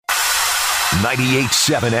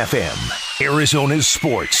98.7 FM, Arizona's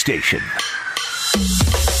sports station.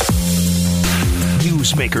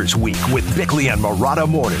 Newsmakers Week with Bickley and Marotta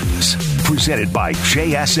Mornings. Presented by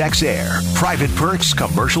JSX Air. Private perks,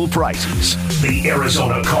 commercial prices. The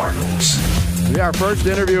Arizona Cardinals. Our first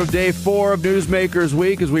interview of day 4 of Newsmakers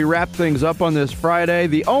Week as we wrap things up on this Friday.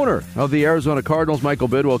 The owner of the Arizona Cardinals, Michael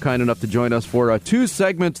Bidwell, kind enough to join us for 2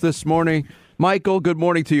 segments this morning. Michael, good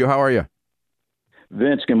morning to you. How are you?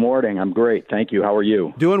 Vince, good morning. I'm great. Thank you. How are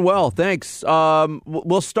you? Doing well, thanks.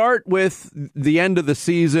 We'll start with the end of the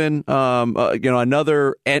season,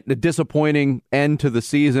 another disappointing end to the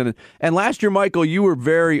season. And last year, Michael, you were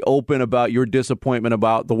very open about your disappointment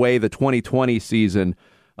about the way the 2020 season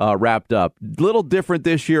wrapped up. Little different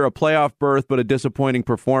this year, a playoff berth, but a disappointing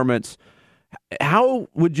performance. How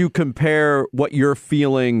would you compare what you're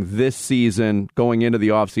feeling this season going into the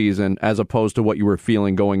offseason as opposed to what you were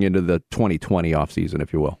feeling going into the 2020 offseason,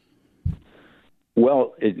 if you will?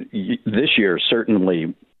 Well, this year,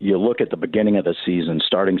 certainly, you look at the beginning of the season,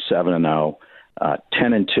 starting 7-0,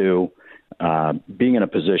 10-2, being in a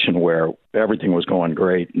position where everything was going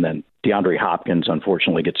great, and then DeAndre Hopkins,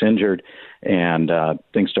 unfortunately, gets injured, and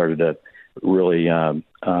things started to really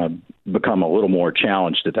become a little more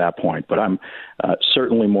challenged at that point. But I'm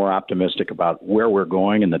certainly more optimistic about where we're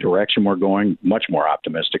going and the direction we're going, much more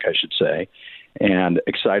optimistic, I should say, and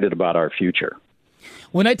excited about our future.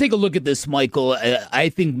 When I take a look at this, Michael, I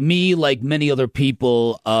think me, like many other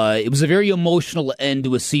people, it was a very emotional end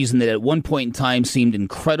to a season that at one point in time seemed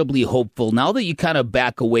incredibly hopeful. Now that you kind of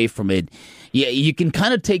back away from it, you can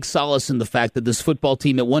kind of take solace in the fact that this football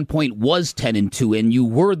team at one point was 10-2, and you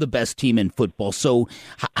were the best team in football. So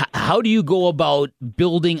how do you go about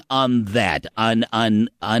building on that, on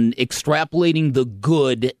extrapolating the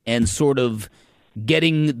good and sort of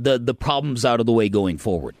getting the problems out of the way going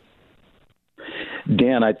forward?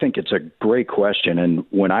 Dan, I think it's a great question, and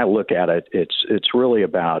when I look at it, it's really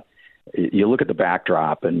about, you look at the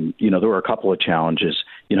backdrop, and there were a couple of challenges.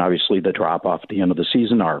 Obviously the drop off at the end of the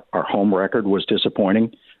season, our home record was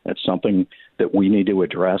disappointing. That's something that we need to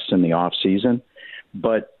address in the off season.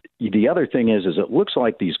 But the other thing is it looks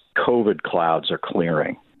like these COVID clouds are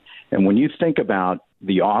clearing, and when you think about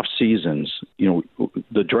the off seasons,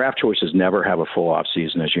 the draft choices never have a full off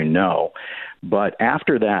season, as you know. But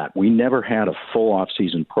after that, we never had a full off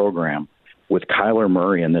season program with Kyler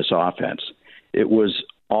Murray in this offense. It was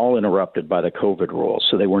all interrupted by the COVID rules,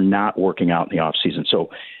 so they were not working out in the off season. So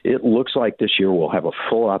it looks like this year we'll have a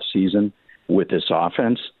full off season with this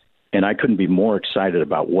offense, and I couldn't be more excited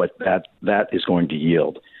about what that is going to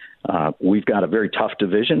yield. We've got a very tough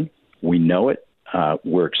division. We know it.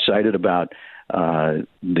 We're excited about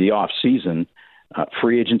the off season,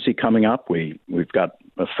 free agency coming up. We've got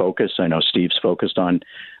a focus. I know Steve's focused on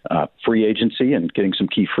free agency and getting some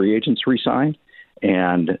key free agents re-signed,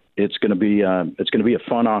 and it's going to be a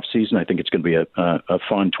fun off season. I think it's going to be a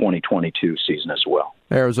fun 2022 season as well.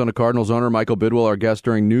 Arizona Cardinals owner Michael Bidwell, our guest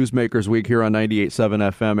during Newsmakers Week here on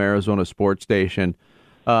 98.7 FM, Arizona Sports Station.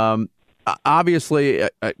 Obviously,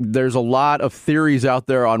 there's a lot of theories out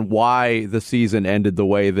there on why the season ended the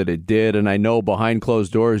way that it did, and I know behind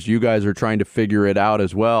closed doors you guys are trying to figure it out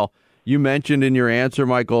as well. You mentioned in your answer,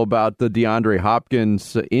 Michael, about the DeAndre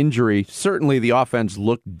Hopkins injury. Certainly the offense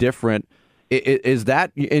looked different. Is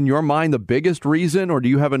that, in your mind, the biggest reason, or do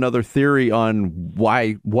you have another theory on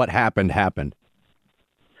why what happened?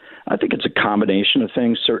 I think it's a combination of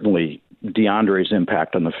things. Certainly DeAndre's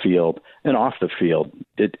impact on the field and off the field,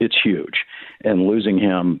 it's huge. And losing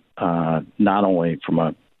him, not only from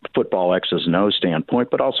a football X's and O's standpoint,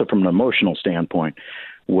 but also from an emotional standpoint,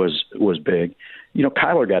 was big.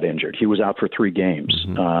 Kyler got injured. He was out for 3 games.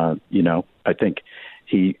 Mm-hmm. I think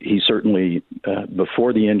he certainly,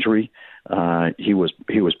 before the injury, he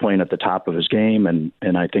was playing at the top of his game,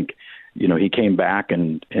 and I think, he came back,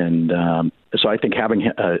 and so I think having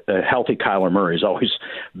a healthy Kyler Murray is always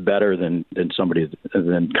better than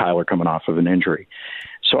Kyler coming off of an injury.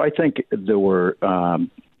 So I think there were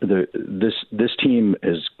this team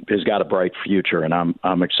has got a bright future, and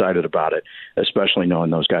I'm excited about it, especially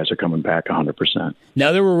knowing those guys are coming back 100%.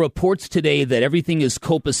 Now, there were reports today that everything is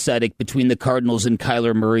copacetic between the Cardinals and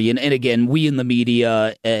Kyler Murray, and again, we in the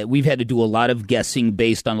media, we've had to do a lot of guessing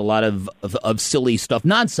based on a lot of silly stuff.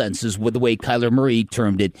 Nonsense is with the way Kyler Murray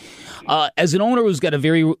termed it. As an owner who's got a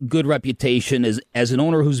very good reputation, as an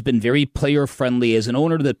owner who's been very player-friendly, as an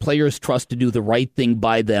owner that players trust to do the right thing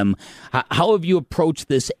by them, how have you approached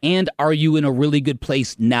this? And are you in a really good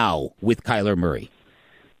place now with Kyler Murray?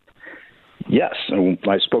 Yes.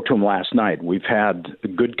 I spoke to him last night. We've had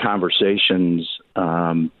good conversations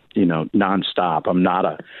nonstop. I'm not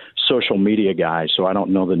a social media guy, so I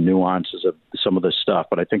don't know the nuances of some of this stuff.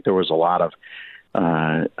 But I think there was a lot of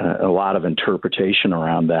interpretation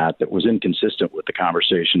around that was inconsistent with the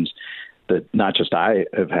conversations that not just I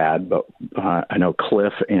have had, but I know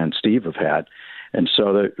Cliff and Steve have had. And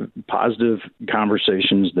so the positive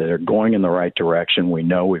conversations that are going in the right direction. We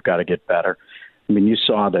know we've got to get better. I mean, you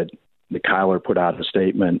saw that Kyler put out a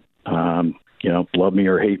statement, love me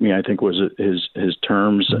or hate me, I think was his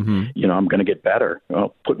terms. Mm-hmm. I'm going to get better.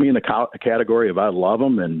 Well, put me in the category of I love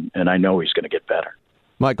him, and I know he's going to get better.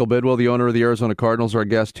 Michael Bidwill, the owner of the Arizona Cardinals, our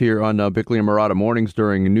guest here on Bickley and Marotta Mornings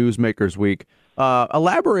during Newsmakers Week.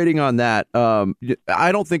 Elaborating on that,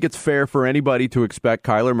 I don't think it's fair for anybody to expect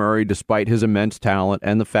Kyler Murray, despite his immense talent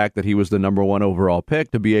and the fact that he was the number one overall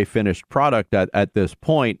pick, to be a finished product at this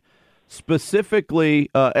point. Specifically,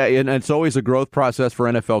 and it's always a growth process for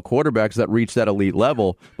NFL quarterbacks that reach that elite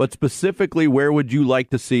level, but specifically, where would you like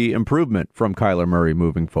to see improvement from Kyler Murray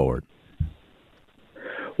moving forward?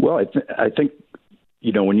 Well, I think,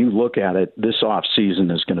 when you look at it, this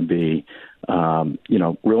offseason is going to be,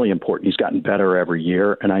 really important. He's gotten better every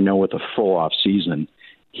year, and I know with a full offseason,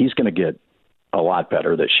 he's going to get a lot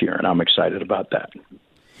better this year, and I'm excited about that.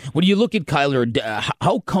 When you look at Kyler,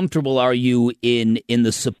 how comfortable are you in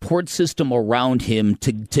the support system around him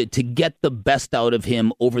to get the best out of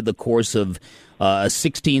him over the course of a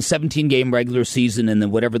 16, 17-game regular season and then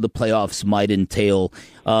whatever the playoffs might entail?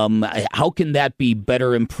 How can that be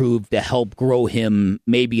better improved to help grow him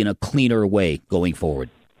maybe in a cleaner way going forward?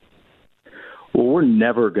 Well, we're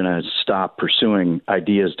never going to stop pursuing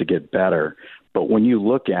ideas to get better. But when you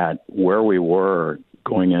look at where we were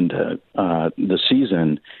going into the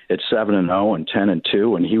season at 7-0 and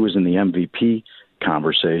 10-2, and he was in the MVP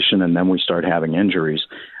conversation, and then we start having injuries.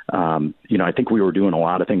 I think we were doing a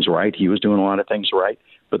lot of things right. He was doing a lot of things right,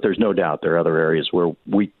 but there's no doubt there are other areas where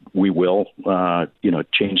we will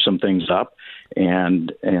change some things up,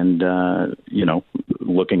 and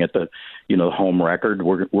looking at the home record,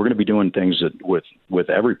 we're going to be doing things with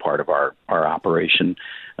every part of our operation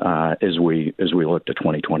as we look to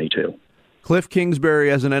 2022. Cliff Kingsbury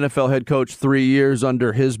as an NFL head coach, 3 years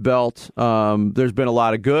under his belt. There's been a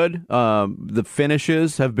lot of good. The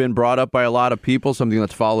finishes have been brought up by a lot of people, something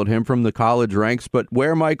that's followed him from the college ranks. But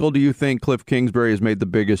where, Michael, do you think Cliff Kingsbury has made the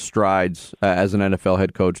biggest strides as an NFL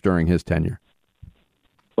head coach during his tenure?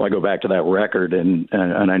 Well, I go back to that record, and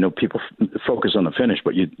I know people focus on the finish,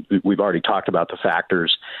 but we've already talked about the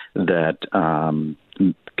factors that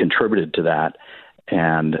contributed to that.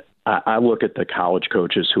 And I look at the college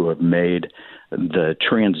coaches who have made the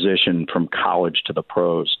transition from college to the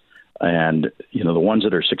pros, and the ones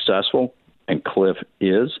that are successful, and Cliff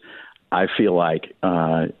is, I feel like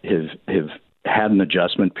have had an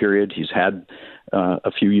adjustment period. He's had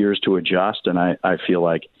a few years to adjust, and I feel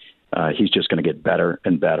like he's just going to get better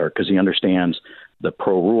and better because he understands the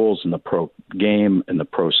pro rules and the pro game and the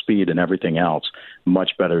pro speed and everything else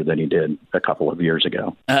much better than he did a couple of years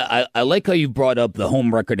ago. I like how you brought up the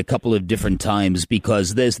home record a couple of different times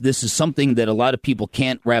because this is something that a lot of people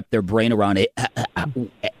can't wrap their brain around.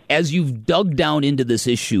 As you've dug down into this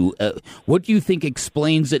issue, what do you think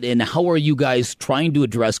explains it, and how are you guys trying to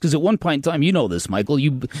address? Because at one point in time, you know this, Michael,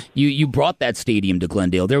 you brought that stadium to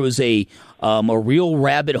Glendale. There was a real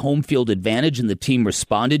rabid home field advantage, and the team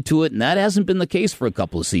responded to it, and that hasn't been the case for a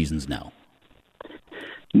couple of seasons now.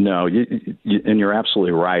 No, and you're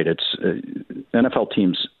absolutely right. It's NFL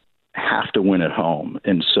teams have to win at home,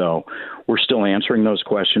 and so we're still answering those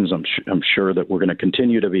questions. I'm sure that we're going to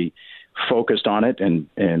continue to be focused on it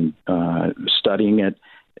and studying it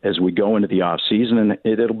as we go into the off season, and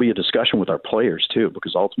it'll be a discussion with our players too,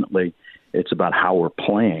 because ultimately it's about how we're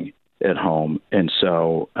playing at home. And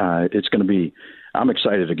so it's going to be. I'm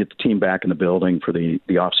excited to get the team back in the building for the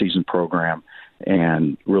off season program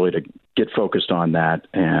and really to get focused on that.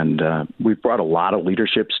 And we've brought a lot of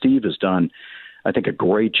leadership. Steve has done, I think, a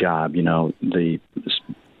great job. The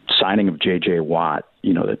signing of J.J. Watt,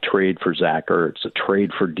 the trade for Zach Ertz, the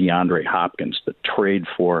trade for DeAndre Hopkins, the trade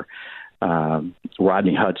for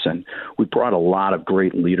Rodney Hudson. We brought a lot of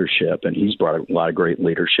great leadership, and he's brought a lot of great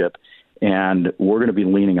leadership. And we're going to be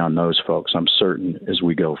leaning on those folks, I'm certain, as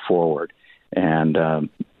we go forward. And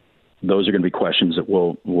those are going to be questions that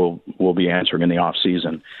we'll be answering in the off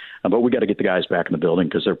season. But we got to get the guys back in the building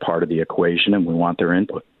because they're part of the equation, and we want their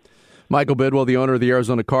input. Michael Bidwill, the owner of the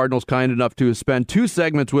Arizona Cardinals, kind enough to spend 2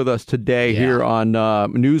 segments with us today here on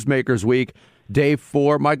Newsmakers Week, Day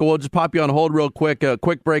 4. Michael, we'll just pop you on hold real quick. A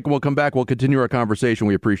quick break, and we'll come back. We'll continue our conversation.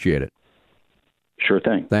 We appreciate it. Sure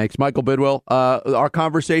thing. Thanks, Michael Bidwill. Our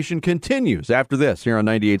conversation continues after this here on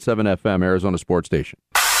 98.7 FM, Arizona Sports Station.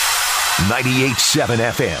 98.7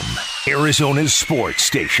 FM, Arizona's sports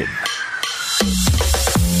station.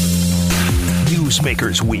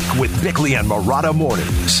 Newsmakers Week with Bickley and Marotta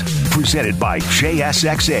Mornings. Presented by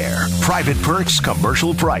JSX Air. Private perks,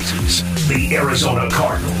 commercial prices. The Arizona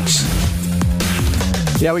Cardinals.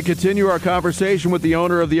 Yeah, we continue our conversation with the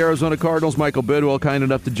owner of the Arizona Cardinals, Michael Bidwell, kind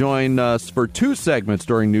enough to join us for 2 segments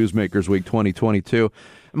during Newsmakers Week 2022.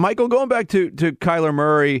 Michael, going back to Kyler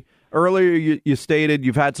Murray, earlier you stated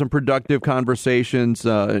you've had some productive conversations,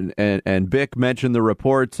 and Bick mentioned the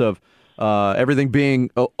reports of everything being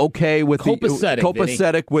okay with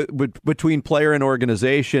copacetic with between player and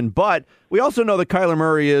organization. But we also know that Kyler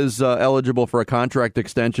Murray is eligible for a contract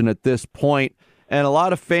extension at this point. And a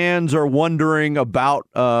lot of fans are wondering about,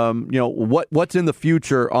 what's in the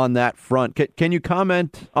future on that front. Can you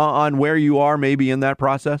comment on where you are maybe in that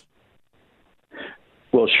process?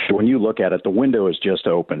 Well, sure. When you look at it, the window is just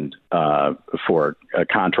opened for a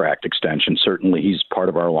contract extension. Certainly, he's part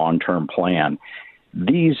of our long-term plan.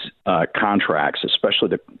 These contracts, especially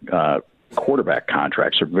the quarterback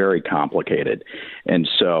contracts, are very complicated. And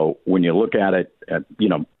so when you look at it,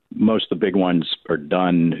 most of the big ones are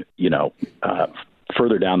done,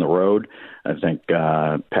 further down the road. I think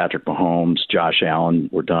Patrick Mahomes, Josh Allen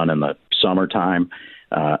were done in the summertime.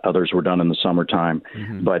 Others were done in the summertime.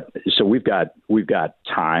 Mm-hmm. But so we've got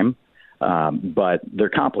time, but they're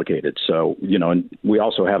complicated. So, and we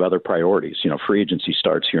also have other priorities. Free agency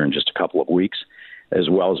starts here in just a couple of weeks, as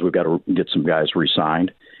well as we've got to get some guys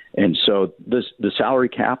re-signed. And so the salary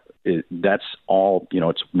cap, that's all,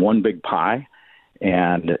 it's one big pie.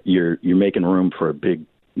 And you're making room for a big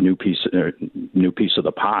new piece of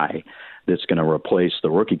the pie that's going to replace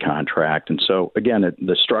the rookie contract. And so again,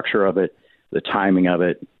 the structure of it, the timing of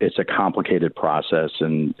it, it's a complicated process,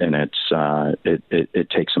 and it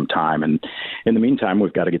takes some time. And in the meantime,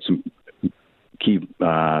 we've got to get some key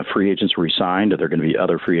free agents re-signed. There are going to be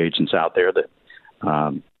other free agents out there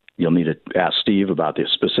that you'll need to ask Steve about the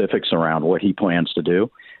specifics around what he plans to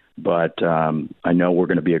do. But I know we're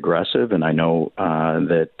going to be aggressive, and I know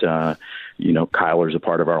that Kyler's a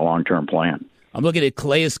part of our long-term plan. I'm looking at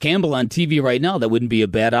Calais Campbell on TV right now. That wouldn't be a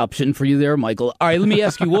bad option for you there, Michael. All right, let me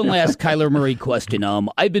ask you one last Kyler Murray question.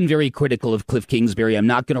 I've been very critical of Cliff Kingsbury. I'm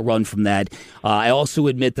not going to run from that. I also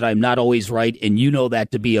admit that I'm not always right, and you know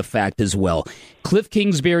that to be a fact as well. Cliff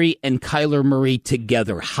Kingsbury and Kyler Murray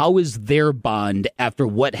together, how is their bond after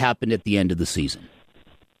what happened at the end of the season?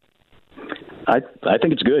 I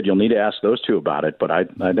think it's good. You'll need to ask those two about it, but I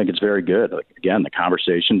think it's very good. Again, the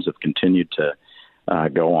conversations have continued to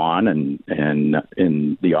go on, and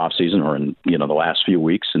in the off season, or in the last few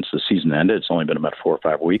weeks since the season ended. It's only been about 4 or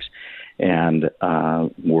 5 weeks, and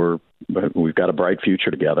we've got a bright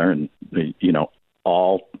future together. And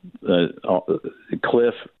all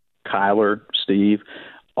Cliff, Kyler, Steve,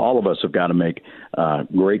 all of us have got to make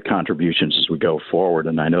great contributions as we go forward,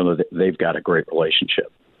 and I know that they've got a great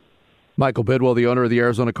relationship. Michael Bidwell, the owner of the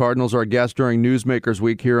Arizona Cardinals, our guest during Newsmakers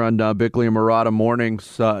Week here on Bickley and Marotta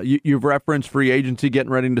Mornings. You've referenced free agency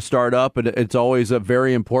getting ready to start up, and it's always a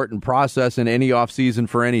very important process in any offseason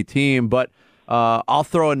for any team. But I'll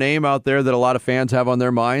throw a name out there that a lot of fans have on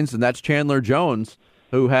their minds, and that's Chandler Jones,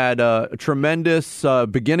 who had a tremendous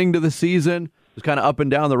beginning to the season, was kind of up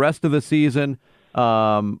and down the rest of the season. A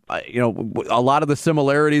lot of the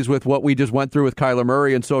similarities with what we just went through with Kyler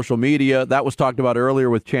Murray and social media, that was talked about earlier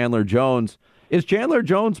with Chandler Jones. Is Chandler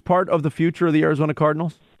Jones part of the future of the Arizona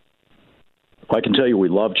Cardinals? Well, I can tell you we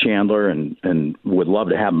love Chandler and would love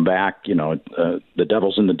to have him back. The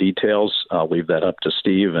devil's in the details. I'll leave that up to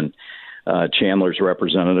Steve and Chandler's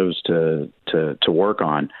representatives to work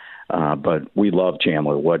on. But we love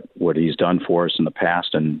Chandler, what he's done for us in the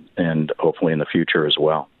past and hopefully in the future as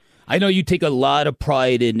well. I know you take a lot of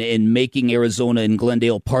pride in making Arizona and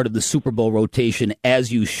Glendale part of the Super Bowl rotation,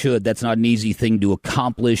 as you should. That's not an easy thing to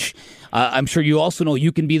accomplish. I'm sure you also know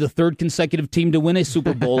you can be the third consecutive team to win a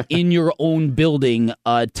Super Bowl in your own building.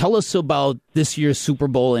 Tell us about this year's Super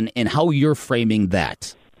Bowl and how you're framing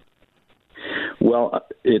that. Well,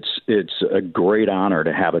 it's a great honor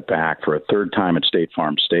to have it back for a third time at State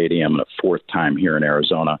Farm Stadium and a fourth time here in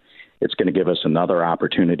Arizona. It's going to give us another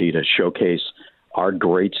opportunity to showcase our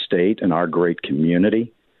great state and our great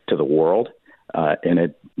community to the world. And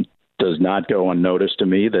it does not go unnoticed to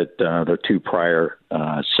me that the two prior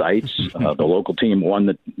sites, the local team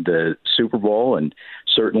won the Super Bowl, and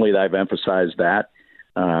certainly I've emphasized that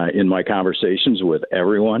in my conversations with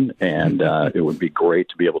everyone. And it would be great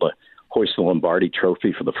to be able to hoist the Lombardi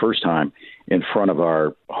Trophy for the first time in front of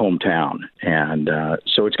our hometown. And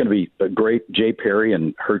so it's going to be a great. Jay Perry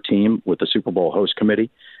and her team with the Super Bowl host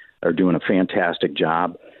committee are doing a fantastic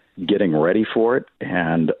job. getting ready for it,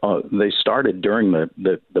 and they started during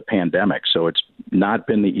the pandemic, so it's not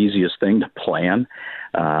been the easiest thing to plan.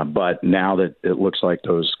 But now that it looks like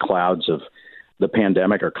those clouds of the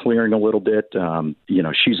pandemic are clearing a little bit,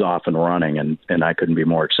 she's off and running, and I couldn't be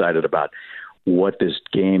more excited about what this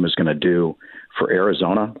game is going to do for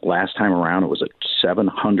Arizona. Last time around, it was a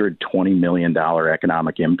 $720 million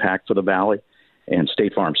economic impact for the Valley, and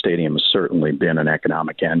State Farm Stadium has certainly been an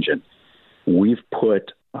economic engine. We've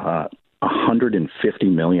put $150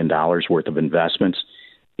 million worth of investments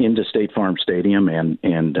into State Farm Stadium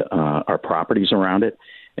and our properties around it.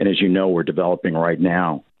 And as you know, we're developing right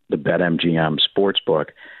now the BetMGM Sportsbook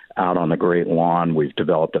out on the Great Lawn. We've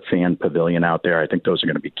developed a fan pavilion out there. I think those are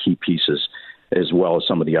going to be key pieces, as well as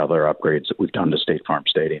some of the other upgrades that we've done to State Farm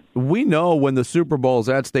Stadium. We know when the Super Bowl is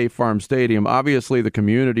at State Farm Stadium, obviously the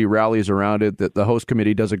community rallies around it, that the host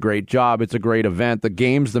committee does a great job. It's a great event. The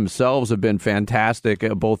games themselves have been fantastic,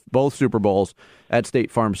 both Super Bowls at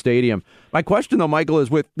State Farm Stadium. My question, though, Michael, is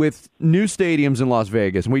with new stadiums in Las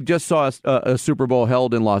Vegas, and we just saw a Super Bowl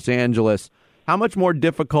held in Los Angeles, how much more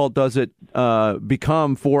difficult does it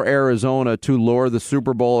become for Arizona to lure the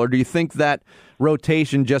Super Bowl, or do you think that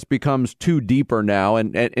rotation just becomes too deeper now,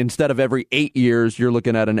 and instead of every 8 years, you're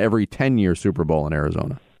looking at an every 10-year Super Bowl in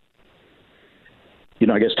Arizona?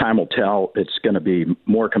 I guess time will tell. It's going to be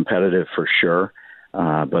more competitive for sure,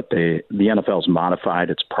 but the NFL's modified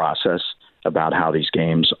its process about how these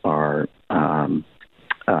games are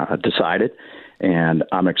decided, and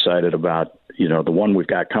I'm excited about the one we've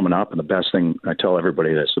got coming up. And the best thing, I tell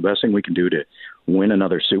everybody this, the best thing we can do to win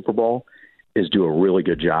another Super Bowl is do a really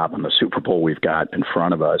good job on the Super Bowl we've got in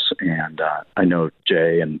front of us. And I know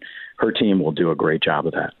Jay and her team will do a great job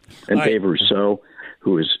of that. And right. Dave Rousseau,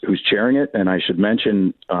 who's chairing it. And I should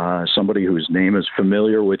mention somebody whose name is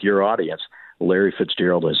familiar with your audience. Larry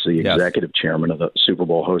Fitzgerald is the executive chairman of the Super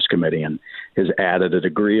Bowl host committee, and has added a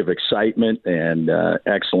degree of excitement and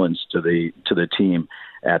excellence to the team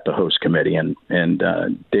at the host committee. And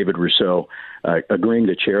David Rousseau agreeing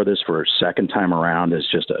to chair this for a second time around is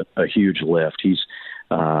just a huge lift. He's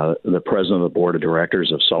the president of the board of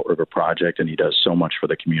directors of Salt River Project, and he does so much for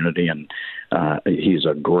the community, and he's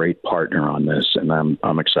a great partner on this, and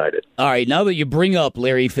I'm excited. All right, now that you bring up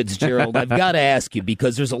Larry Fitzgerald, I've got to ask you,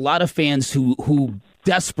 because there's a lot of fans who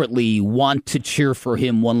desperately want to cheer for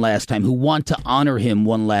him one last time, who want to honor him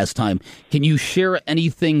one last time. Can you share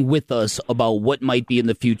anything with us about what might be in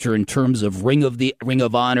the future in terms of Ring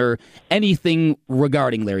of Honor, anything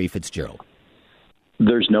regarding Larry Fitzgerald?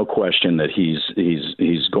 There's no question that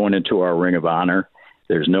he's going into our Ring of Honor.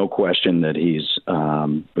 There's no question that he's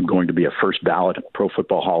going to be a first ballot Pro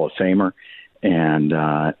Football Hall of Famer, and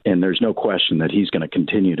there's no question that he's going to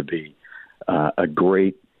continue to be a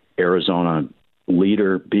great Arizona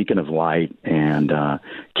leader, beacon of light, and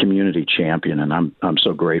community champion. And I'm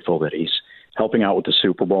so grateful that he's helping out with the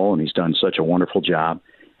Super Bowl, and he's done such a wonderful job.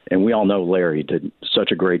 And we all know Larry did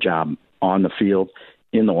such a great job on the field,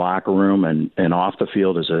 in the locker room, and off the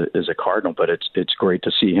field as a Cardinal. But it's great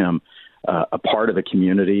to see him a part of the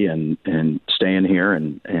community and staying here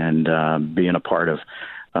and being a part of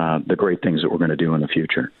the great things that we're going to do in the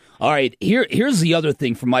future. All right, here's the other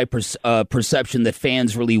thing from my perception that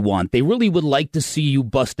fans really want. They really would like to see you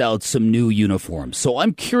bust out some new uniforms. So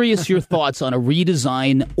I'm curious your thoughts on a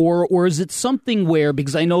redesign, or is it something where,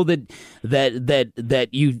 because I know that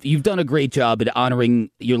you've done a great job at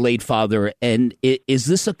honoring your late father, and is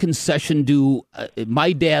this a concession due?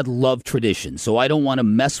 My dad loved tradition, so I don't want to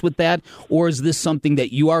mess with that, or is this something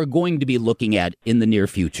that you are going to be looking at in the near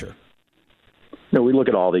future? No, we look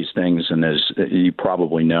at all these things, and as you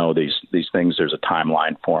probably know, these things, there's a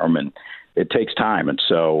timeline for them, and it takes time. And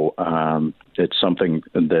so it's something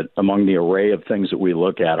that among the array of things that we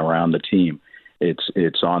look at around the team,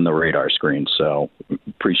 it's on the radar screen. So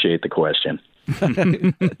appreciate the question.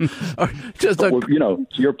 To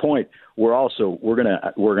your point, we're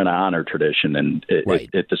gonna honor tradition and right.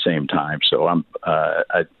 at the same time. So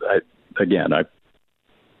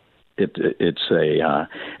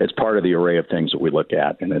It's part of the array of things that we look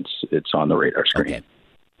at, and it's on the radar screen. Okay.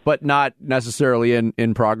 But not necessarily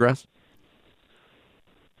in progress?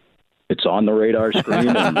 It's on the radar screen,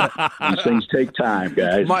 and these things take time,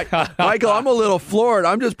 guys. Michael, I'm a little floored.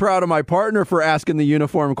 I'm just proud of my partner for asking the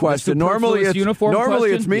uniform question. Normally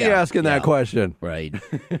it's me asking that question. Right.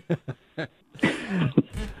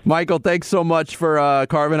 Michael, thanks so much for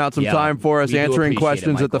carving out some time for us, answering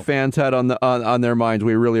questions that the fans had on their minds.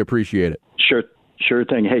 We really appreciate it. Sure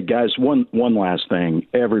thing. Hey, guys, one last thing.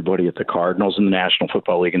 Everybody at the Cardinals and the National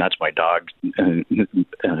Football League, and that's my dog,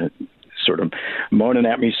 sort of moaning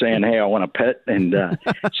at me saying, "Hey, I want a pet." And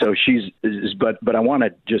so but I want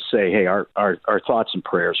to just say, hey, our thoughts and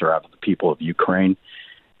prayers are out to the people of Ukraine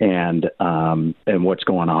and what's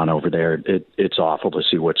going on over there. It's awful to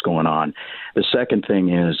see what's going on. The second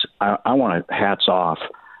thing is I want to hats off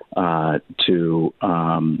to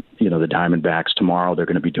the Diamondbacks tomorrow. They're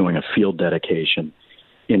going to be doing a field dedication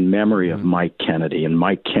in memory of Mike Kennedy. And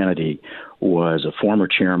Mike Kennedy was a former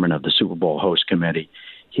chairman of the Super Bowl host committee.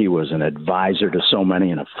 He was an advisor to so many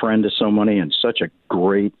and a friend to so many and such a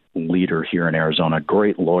great leader here in Arizona, a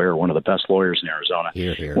great lawyer, one of the best lawyers in Arizona,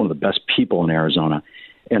 one of the best people in Arizona,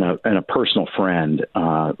 and a personal friend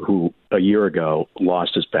who a year ago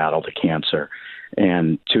lost his battle to cancer.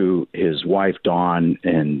 And to his wife, Dawn,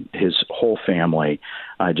 and his whole family,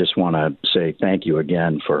 I just want to say thank you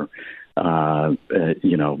again for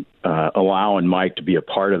allowing Mike to be a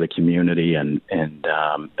part of the community and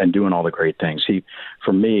doing all the great things. He,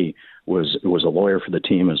 for me, was a lawyer for the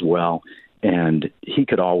team as well, and he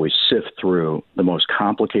could always sift through the most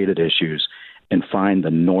complicated issues and find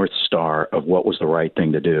the North Star of what was the right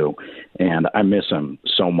thing to do. And I miss him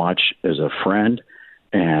so much as a friend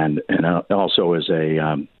and also as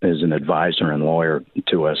an advisor and lawyer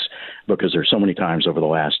to us, because there's so many times over the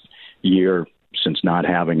last year since not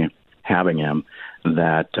having him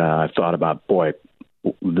that I thought about, boy,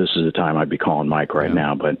 this is the time I'd be calling Mike right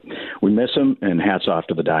now. But we miss him, and hats off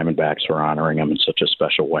to the Diamondbacks for honoring him in such a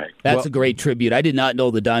special way. That's a great tribute. I did not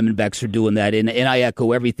know the Diamondbacks are doing that, and I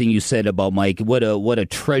echo everything you said about Mike. What a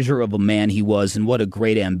treasure of a man he was, and what a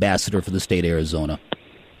great ambassador for the state of Arizona.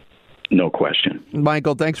 No question.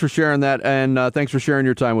 Michael, thanks for sharing that, and thanks for sharing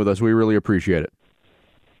your time with us. We really appreciate it.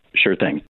 Sure thing.